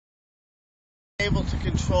able to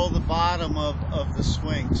control the bottom of the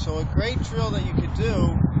swing. So a great drill that you could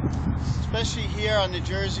do, especially here on the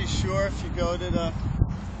Jersey Shore, if you go to the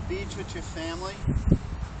beach with your family,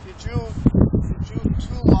 if you drew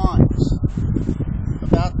two lines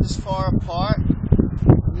about this far apart,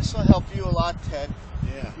 this will help you a lot, Ted.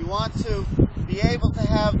 Yeah. You want to be able to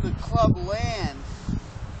have the club land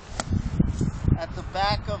at the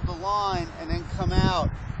back of the line and then come out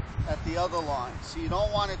at the other line. So you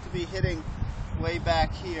don't want it to be hitting way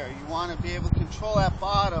back here. You want to be able to control that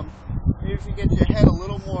bottom. Maybe if you get your head a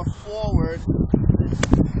little more forward,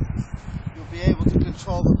 you'll be able to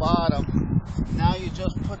control the bottom. Now you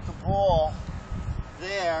just put the ball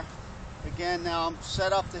there. Again, now I'm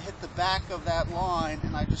set up to hit the back of that line,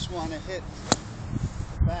 and I just want to hit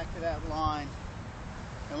the back of that line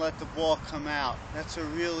and let the ball come out. That's a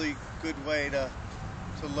really good way to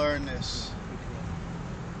learn this.